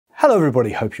Hello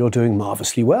everybody, hope you're doing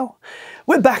marvellously well.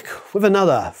 We're back with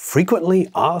another Frequently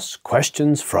Asked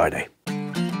Questions Friday.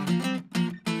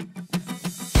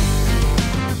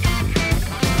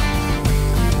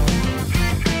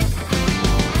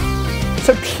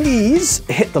 So please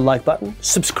hit the like button,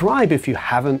 subscribe if you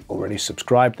haven't already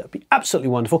subscribed, that'd be absolutely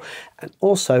wonderful. And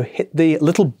also hit the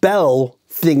little bell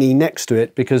thingy next to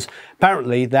it because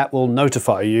apparently that will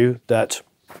notify you that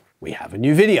we have a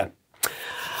new video.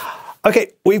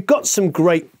 Okay, we've got some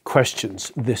great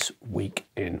questions this week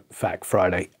in Fact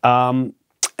Friday. And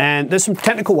there's some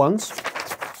technical ones.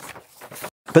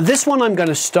 But this one I'm going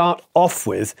to start off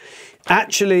with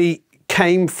actually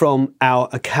came from our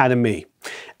academy.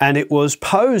 And it was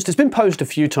posed, it's been posed a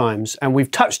few times, and we've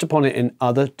touched upon it in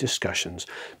other discussions.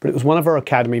 But it was one of our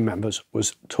academy members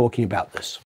was talking about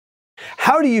this.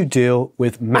 How do you deal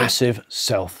with massive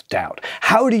self-doubt?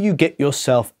 How do you get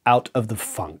yourself out of the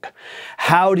funk?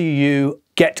 How do you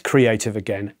get creative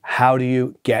again? How do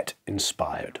you get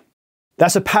inspired?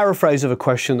 That's a paraphrase of a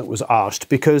question that was asked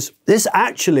because this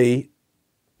actually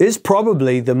is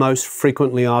probably the most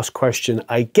frequently asked question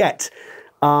I get.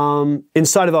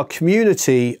 Inside of our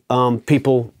community,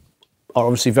 people are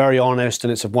obviously very honest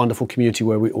and it's a wonderful community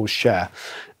where we all share.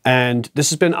 And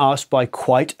this has been asked by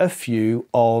quite a few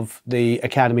of the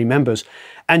Academy members.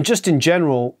 And just in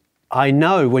general, I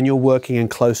know when you're working in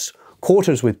close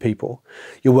quarters with people,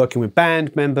 you're working with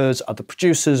band members, other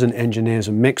producers and engineers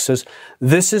and mixers,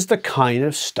 this is the kind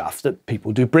of stuff that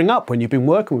people do bring up when you've been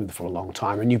working with them for a long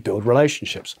time and you build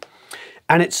relationships.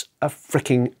 And it's a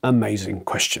freaking amazing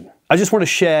question. I just want to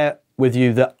share with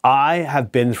you that I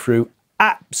have been through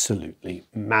absolutely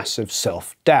massive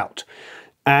self-doubt.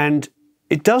 And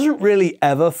it doesn't really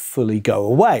ever fully go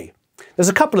away. There's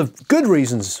a couple of good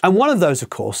reasons, and one of those, of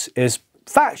course, is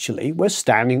factually we're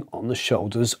standing on the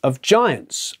shoulders of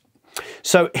giants.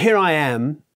 So here I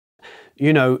am,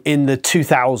 you know, in the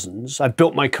 2000s. I've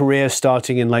built my career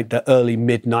starting in like the early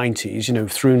mid-90s, you know,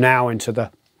 through now into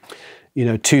the, you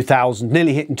know, 2000,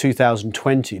 nearly hitting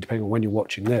 2020, depending on when you're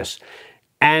watching this.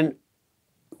 And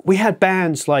we had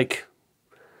bands like,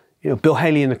 you know, Bill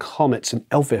Haley and the Comets and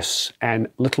Elvis and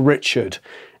Little Richard.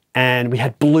 And we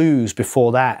had blues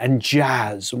before that and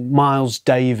jazz, and Miles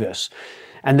Davis.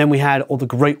 And then we had all the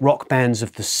great rock bands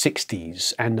of the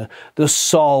 60s and the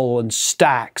soul and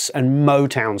Stax and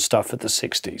Motown stuff of the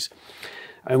 60s.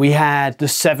 And we had the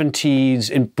 70s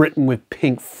in Britain with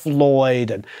Pink Floyd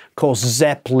and, of course,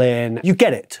 Zeppelin. You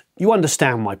get it. You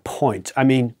understand my point. I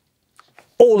mean,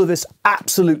 all of this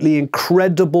absolutely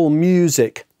incredible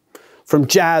music from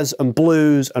jazz and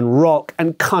blues and rock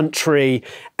and country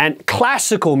and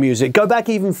classical music. Go back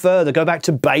even further, go back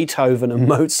to Beethoven and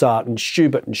Mozart and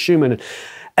Schubert and Schumann and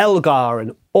Elgar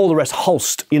and all the rest,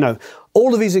 Holst, you know,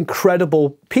 all of these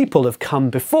incredible people have come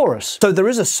before us. So there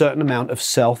is a certain amount of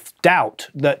self-doubt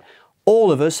that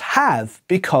all of us have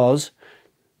because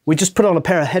we just put on a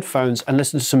pair of headphones and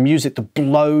listen to some music that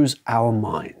blows our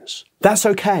minds. That's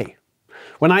okay.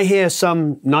 When I hear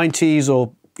some 90s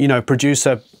or, you know,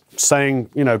 producer saying,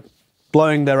 you know,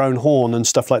 blowing their own horn and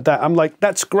stuff like that, I'm like,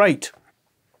 that's great.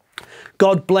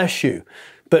 God bless you.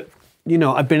 But, you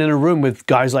know, I've been in a room with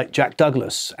guys like Jack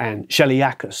Douglas and Shelley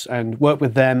Yakus and worked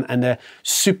with them, and they're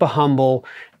super humble,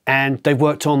 and they've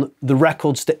worked on the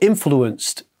records that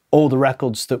influenced all the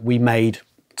records that we made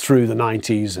through the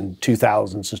 90s and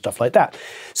 2000s and stuff like that.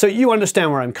 So you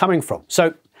understand where I'm coming from.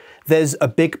 So there's a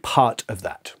big part of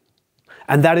that.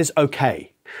 And that is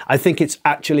okay. I think it's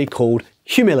actually called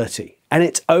humility. And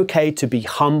it's okay to be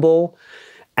humble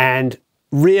and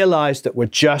realize that we're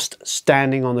just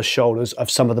standing on the shoulders of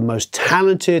some of the most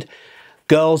talented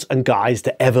girls and guys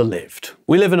that ever lived.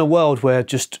 We live in a world where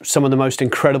just some of the most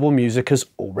incredible music has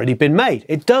already been made.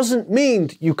 It doesn't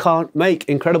mean you can't make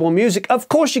incredible music. Of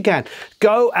course you can.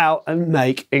 Go out and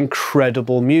make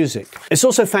incredible music. It's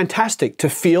also fantastic to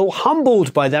feel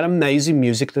humbled by that amazing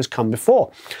music that's come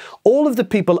before. All of the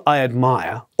people I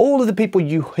admire, all of the people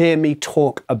you hear me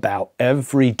talk about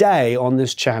every day on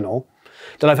this channel,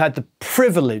 that I've had the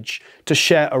privilege to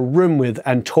share a room with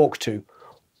and talk to,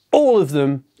 all of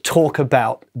them talk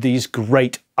about these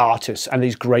great artists and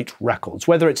these great records,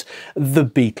 whether it's the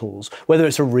Beatles, whether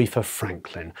it's Aretha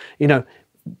Franklin, you know,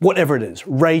 whatever it is,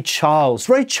 Ray Charles,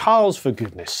 for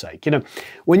goodness sake, you know,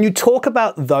 when you talk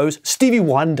about those, Stevie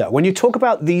Wonder, when you talk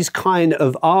about these kind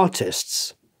of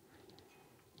artists,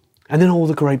 and then all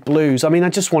the great blues, I mean, I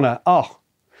just want to,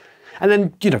 and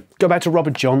then, you know, go back to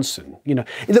Robert Johnson, you know,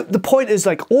 the point is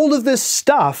like all of this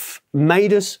stuff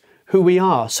made us who we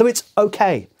are. So it's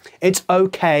okay. It's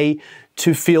okay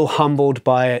to feel humbled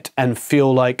by it and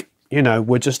feel like, you know,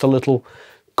 we're just a little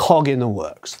cog in the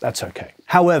works. That's okay.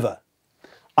 However,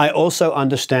 I also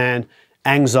understand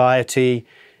anxiety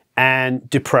and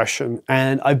depression,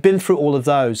 and I've been through all of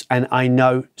those, and I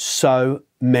know so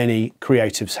many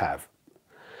creatives have.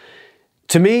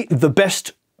 To me, the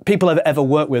best people I've ever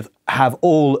worked with have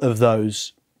all of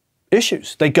those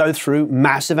issues. They go through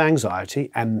massive anxiety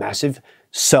and massive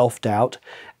self-doubt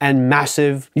and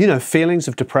massive, feelings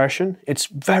of depression. It's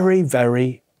very,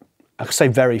 very, I say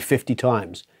very 50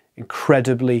 times,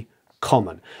 incredibly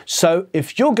common. So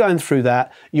if you're going through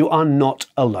that, you are not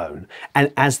alone.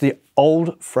 And as the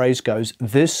old phrase goes,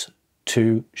 this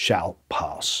too shall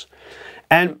pass.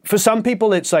 And for some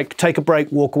people, it's like, take a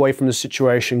break, walk away from the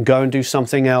situation, go and do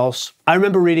something else. I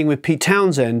remember reading with Pete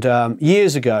Townsend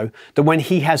years ago that when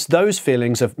he has those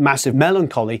feelings of massive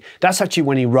melancholy, that's actually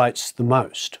when he writes the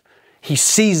most. He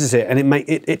seizes it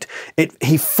and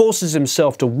he forces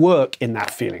himself to work in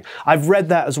that feeling. I've read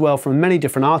that as well from many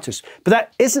different artists, but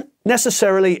that isn't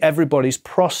necessarily everybody's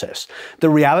process. The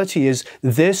reality is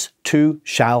this too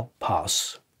shall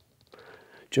pass.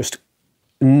 Just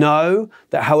know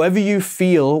that however you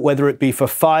feel, whether it be for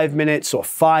 5 minutes or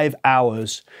 5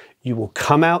 hours, you will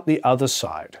come out the other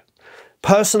side.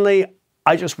 Personally,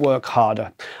 I just work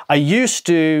harder. I used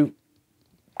to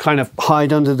kind of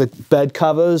hide under the bed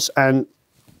covers and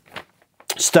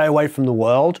stay away from the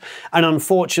world. And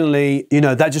unfortunately,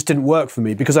 that just didn't work for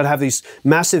me because I'd have these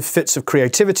massive fits of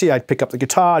creativity. I'd pick up the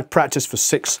guitar, I'd practice for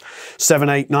 6, 7,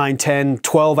 8, 9, 10,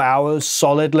 12 hours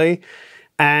solidly,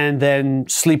 and then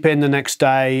sleep in the next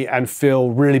day and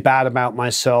feel really bad about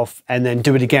myself and then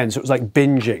do it again. So it was like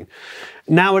binging.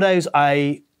 Nowadays,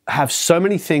 I have so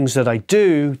many things that I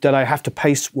do that I have to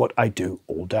pace what I do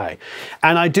all day.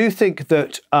 And I do think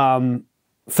that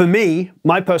for me,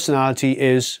 my personality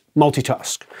is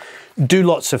multitask. Do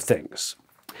lots of things.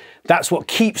 That's what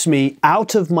keeps me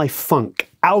out of my funk,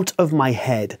 out of my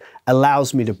head,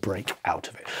 allows me to break out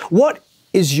of it. What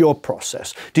is your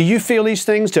process? Do you feel these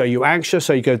things? Are you anxious?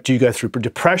 Do you go through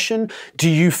depression? Do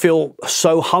you feel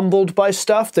so humbled by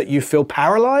stuff that you feel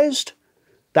paralyzed?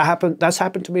 That's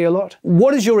happened to me a lot.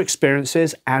 What is your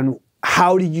experiences and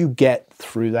how do you get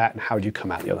through that and how do you come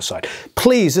out the other side?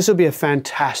 Please, this will be a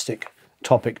fantastic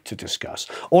topic to discuss.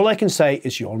 All I can say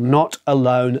is you're not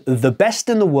alone. The best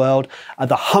in the world are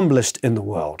the humblest in the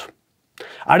world.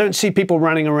 I don't see people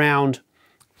running around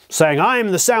saying,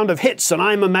 I'm the sound of hits and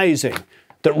I'm amazing,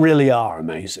 that really are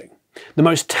amazing. The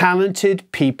most talented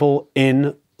people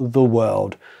in the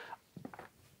world.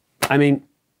 I mean,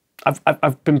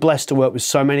 I've been blessed to work with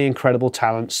so many incredible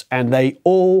talents, and they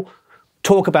all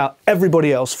talk about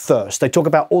everybody else first. They talk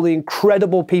about all the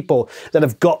incredible people that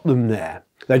have got them there.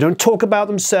 They don't talk about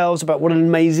themselves, about what an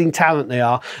amazing talent they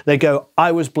are. They go,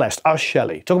 I was blessed. Ask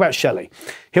Shelley. Talk about Shelley.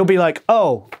 He'll be like,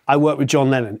 oh, I worked with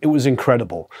John Lennon. It was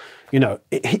incredible.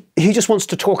 He just wants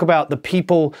to talk about the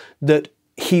people that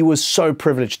he was so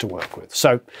privileged to work with.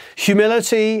 So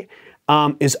humility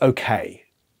is okay.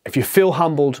 If you feel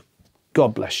humbled,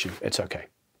 God bless you. It's okay.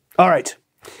 All right.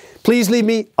 Please leave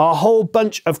me a whole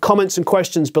bunch of comments and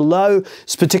questions below,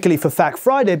 particularly for Fact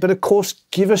Friday, but of course,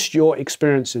 give us your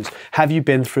experiences. Have you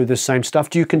been through the same stuff?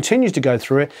 Do you continue to go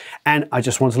through it? And I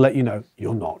just want to let you know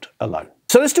you're not alone.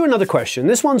 So let's do another question.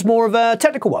 This one's more of a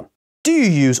technical one. Do you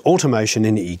use automation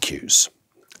in EQs?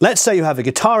 Let's say you have a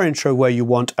guitar intro where you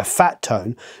want a fat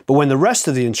tone, but when the rest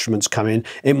of the instruments come in,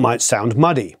 it might sound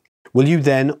muddy. Will you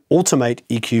then automate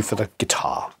EQ for the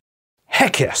guitar?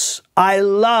 Heck yes, I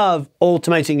love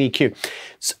automating EQ.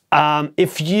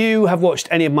 If you have watched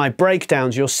any of my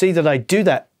breakdowns, you'll see that I do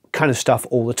that kind of stuff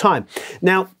all the time.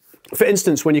 Now, for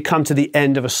instance, when you come to the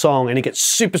end of a song and it gets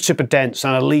super, super dense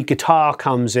and a lead guitar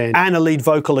comes in and a lead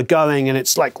vocal are going and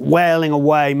it's like wailing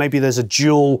away, maybe there's a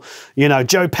dual,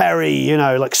 Joe Perry,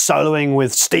 like soloing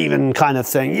with Steven kind of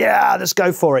thing. Yeah, let's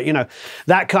go for it.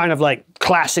 That kind of like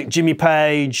classic Jimmy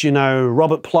Page,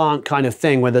 Robert Plant kind of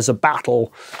thing where there's a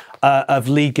battle of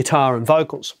lead guitar and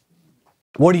vocals.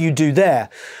 What do you do there?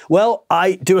 Well,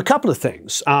 I do a couple of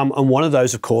things. And one of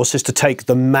those, of course, is to take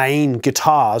the main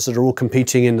guitars that are all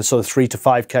competing in the sort of 3 to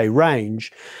 5K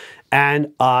range,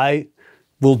 and I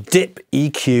will dip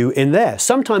EQ in there.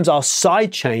 Sometimes I'll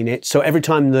sidechain it, so every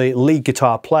time the lead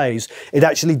guitar plays, it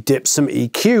actually dips some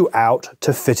EQ out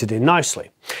to fit it in nicely.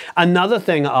 Another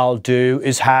thing I'll do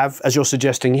is have, as you're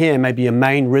suggesting here, maybe a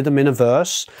main rhythm in a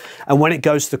verse, and when it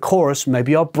goes to the chorus,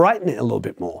 maybe I'll brighten it a little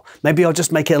bit more. Maybe I'll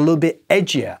just make it a little bit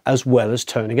edgier as well as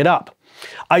toning it up.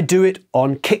 I do it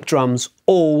on kick drums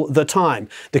all the time.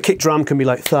 The kick drum can be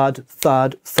like thud,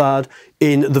 thud, thud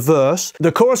in the verse.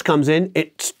 The chorus comes in,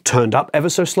 it's turned up ever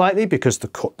so slightly because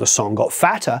the song got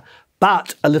fatter,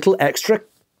 but a little extra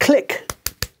click,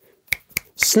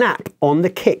 snap on the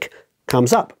kick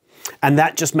comes up. And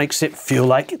that just makes it feel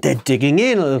like they're digging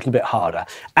in a little bit harder.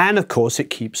 And of course, it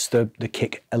keeps the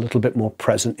kick a little bit more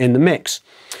present in the mix.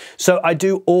 So I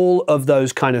do all of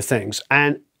those kind of things.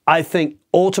 And I think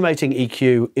automating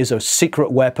EQ is a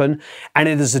secret weapon, and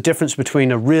it is the difference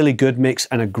between a really good mix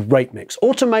and a great mix.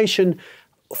 Automation,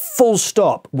 full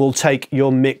stop, will take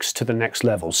your mix to the next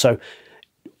level. So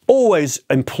always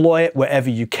employ it wherever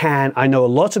you can. I know a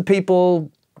lot of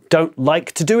people don't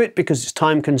like to do it because it's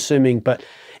time consuming, but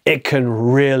it can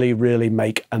really, really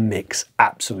make a mix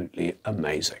absolutely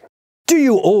amazing. Do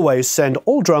you always send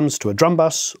all drums to a drum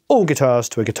bus, all guitars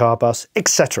to a guitar bus,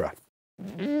 etc.?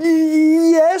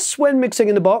 Yes, when mixing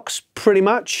in the box, pretty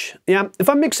much. Yeah, if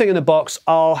I'm mixing in the box,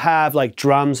 I'll have like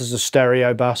drums as a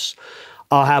stereo bus.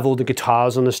 I'll have all the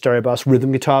guitars on the stereo bus,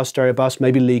 rhythm guitar stereo bus,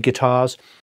 maybe lead guitars.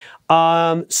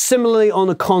 Similarly on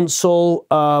a console,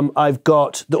 I've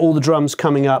got all the drums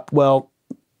coming up. Well,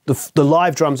 the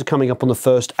live drums are coming up on the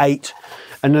first 8.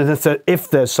 And then if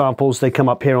there's samples, they come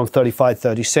up here on 35,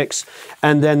 36.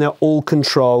 And then they're all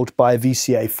controlled by a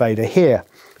VCA fader here.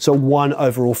 So one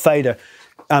overall fader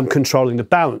controlling the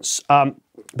balance. But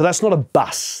that's not a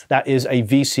bus, that is a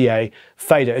VCA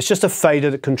fader. It's just a fader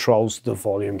that controls the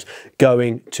volumes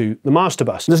going to the master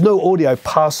bus. There's no audio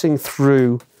passing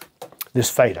through this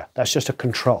fader, that's just a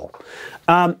control.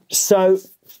 So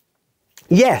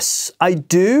yes, I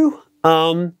do,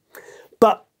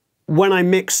 but when I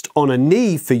mixed on a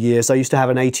Neve for years, I used to have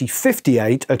an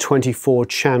 8058, a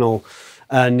 24-channel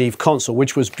Neve console,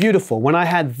 which was beautiful. When I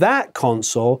had that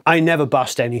console, I never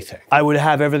bussed anything. I would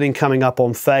have everything coming up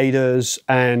on faders,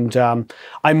 and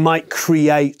I might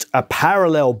create a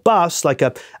parallel bus, like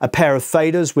a pair of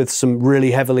faders with some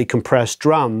really heavily compressed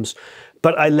drums,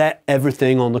 but I let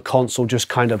everything on the console just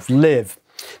kind of live.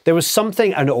 There was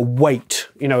something, and a weight,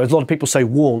 you know, a lot of people say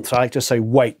warmth, I like to say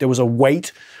weight. There was a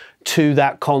weight to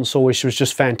that console which was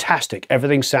just fantastic.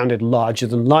 Everything sounded larger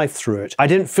than life through it. I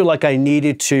didn't feel like I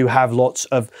needed to have lots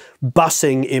of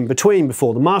bussing in between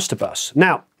before the master bus.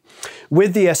 Now,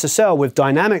 with the SSL, with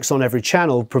dynamics on every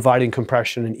channel, providing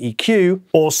compression and EQ,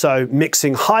 also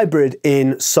mixing hybrid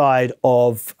inside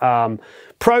of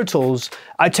Pro Tools,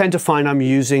 I tend to find I'm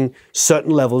using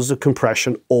certain levels of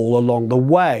compression all along the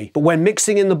way. But when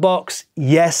mixing in the box,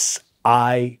 yes,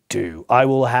 I do. I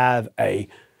will have a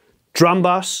drum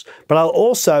bus, but I'll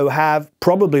also have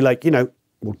probably like, you know,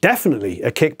 well, definitely a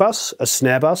kick bus, a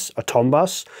snare bus, a tom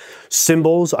bus,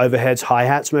 cymbals, overheads,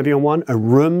 hi-hats maybe on one,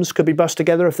 and rooms could be bussed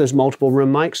together if there's multiple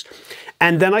room mics.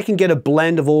 And then I can get a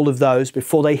blend of all of those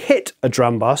before they hit a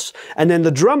drum bus. And then the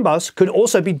drum bus could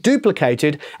also be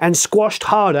duplicated and squashed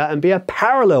harder and be a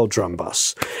parallel drum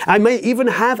bus. I may even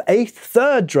have a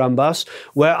third drum bus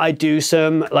where I do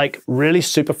some like really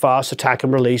super fast attack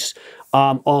and release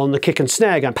on the kick and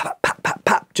snare, going pap, pap, pap,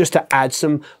 pap, just to add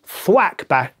some thwack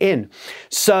back in.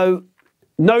 So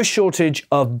no shortage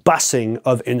of bussing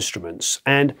of instruments.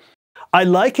 And I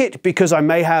like it because I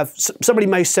may have, somebody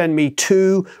may send me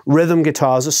 2 rhythm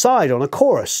guitars aside on a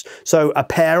chorus. So a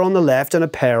pair on the left and a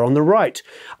pair on the right.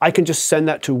 I can just send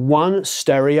that to one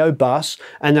stereo bus,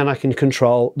 and then I can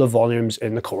control the volumes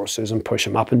in the choruses and push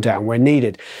them up and down where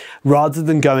needed. Rather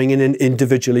than going in and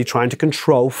individually trying to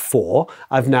control 4,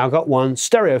 I've now got one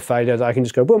stereo fader that I can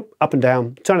just go boom, up and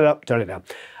down, turn it up, turn it down.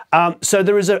 So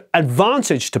there is an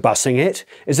advantage to bussing it,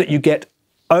 is that you get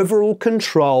overall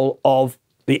control of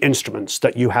the instruments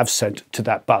that you have sent to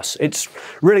that bus. It's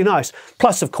really nice.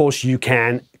 Plus, of course, you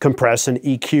can compress and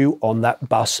EQ on that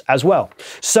bus as well.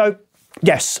 So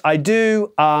yes, I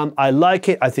do. I like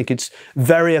it. I think it's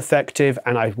very effective,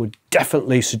 and I would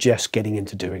definitely suggest getting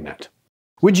into doing that.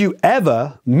 Would you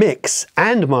ever mix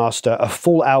and master a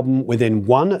full album within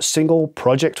one single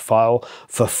project file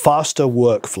for faster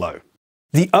workflow?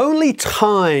 The only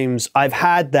times I've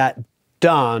had that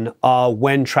done are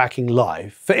when tracking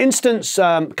live. For instance,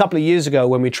 a couple of years ago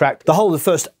when we tracked the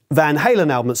first Van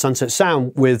Halen album at Sunset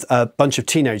Sound with a bunch of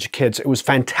teenage kids, it was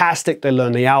fantastic. They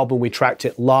learned the album. We tracked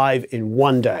it live in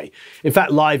one day. In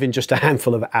fact, live in just a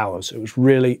handful of hours. It was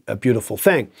really a beautiful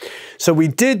thing. So we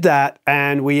did that,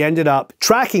 and we ended up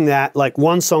tracking that like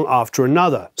one song after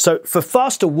another. So for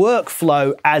faster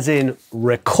workflow, as in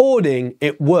recording,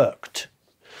 it worked.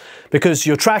 Because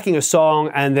you're tracking a song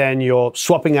and then you're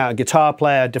swapping out a guitar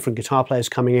player, different guitar players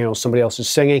coming in, or somebody else is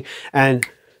singing, and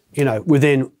you know,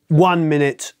 within 1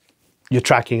 minute, you're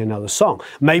tracking another song.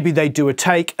 Maybe they do a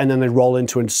take and then they roll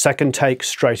into a second take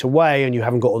straight away, and you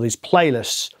haven't got all these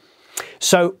playlists.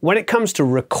 So when it comes to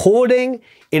recording,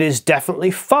 it is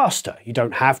definitely faster. You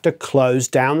don't have to close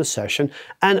down the session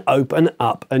and open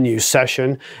up a new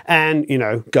session and, you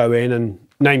know, go in and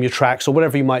name your tracks or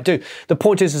whatever you might do. The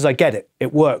point is I get it.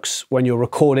 It works when you're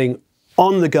recording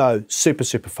on the go, super,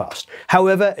 super fast.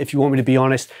 However, if you want me to be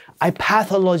honest, I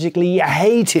pathologically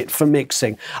hate it for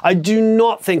mixing. I do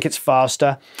not think it's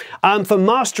faster. For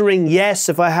mastering, yes,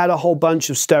 if I had a whole bunch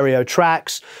of stereo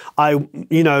tracks,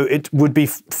 it would be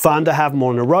fun to have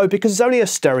more in a row because it's only a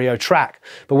stereo track.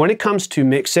 But when it comes to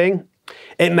mixing,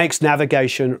 it makes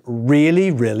navigation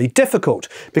really, really difficult,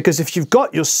 because if you've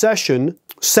got your session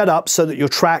set up so that your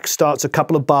track starts a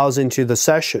couple of bars into the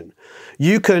session,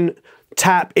 you can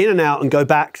tap in and out and go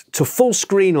back to full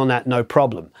screen on that, no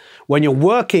problem. When you're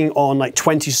working on like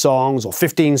 20 songs or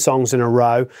 15 songs in a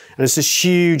row, and it's this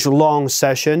huge, long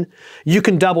session, you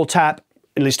can double tap,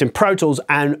 at least in Pro Tools,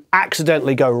 and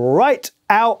accidentally go right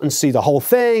out and see the whole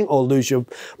thing or lose your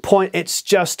point. It's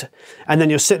just, and then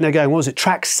you're sitting there going, what was it,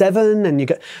 track 7? And you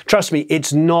go, trust me,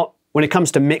 it's not, when it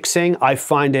comes to mixing, I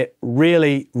find it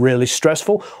really, really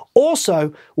stressful.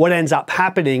 Also, what ends up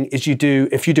happening is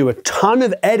if you do a ton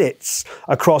of edits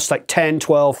across like 10,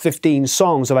 12, 15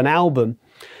 songs of an album,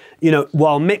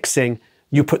 while mixing,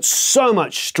 you put so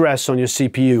much stress on your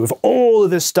CPU with all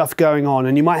of this stuff going on,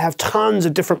 and you might have tons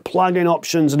of different plug-in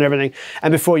options and everything,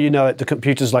 and before you know it, the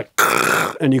computer's like,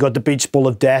 and you got the beach ball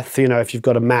of death, if you've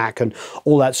got a Mac and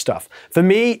all that stuff. For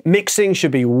me, mixing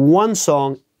should be one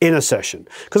song in a session,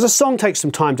 because a song takes some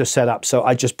time to set up, so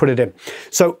I just put it in.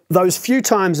 So those few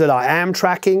times that I am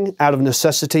tracking out of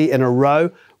necessity in a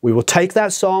row, we will take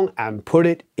that song and put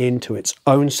it into its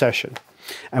own session.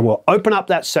 And we'll open up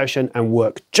that session and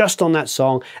work just on that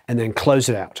song and then close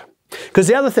it out. Because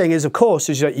the other thing is, of course,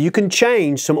 is that you can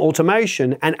change some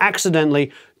automation and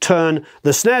accidentally turn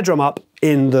the snare drum up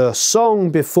in the song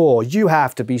before. You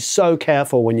have to be so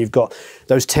careful when you've got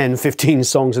those 10, 15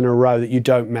 songs in a row that you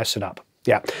don't mess it up.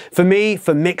 Yeah, for me,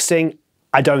 for mixing,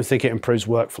 I don't think it improves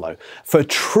workflow. For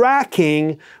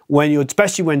tracking,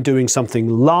 especially when doing something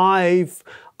live,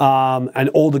 and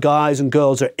all the guys and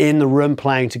girls are in the room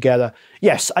playing together,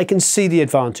 yes, I can see the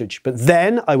advantage. But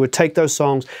then I would take those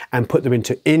songs and put them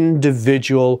into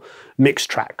individual mix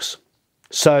tracks.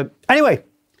 So anyway,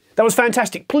 that was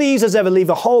fantastic. Please, as ever, leave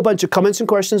a whole bunch of comments and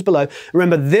questions below.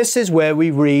 Remember, this is where we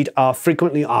read our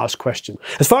frequently asked questions.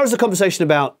 As far as the conversation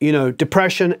about,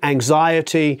 depression,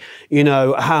 anxiety,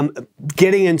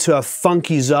 getting into a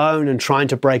funky zone and trying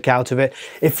to break out of it,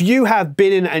 if you have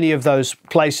been in any of those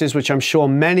places, which I'm sure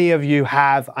many of you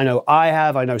have, I know I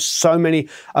have, I know so many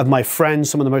of my friends,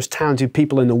 some of the most talented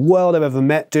people in the world I've ever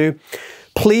met do,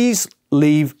 please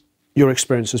leave your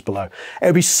experiences below. It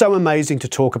would be so amazing to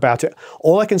talk about it.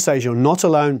 All I can say is you're not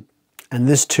alone, and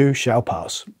this too shall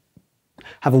pass.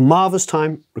 Have a marvelous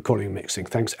time recording and mixing.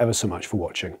 Thanks ever so much for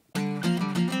watching.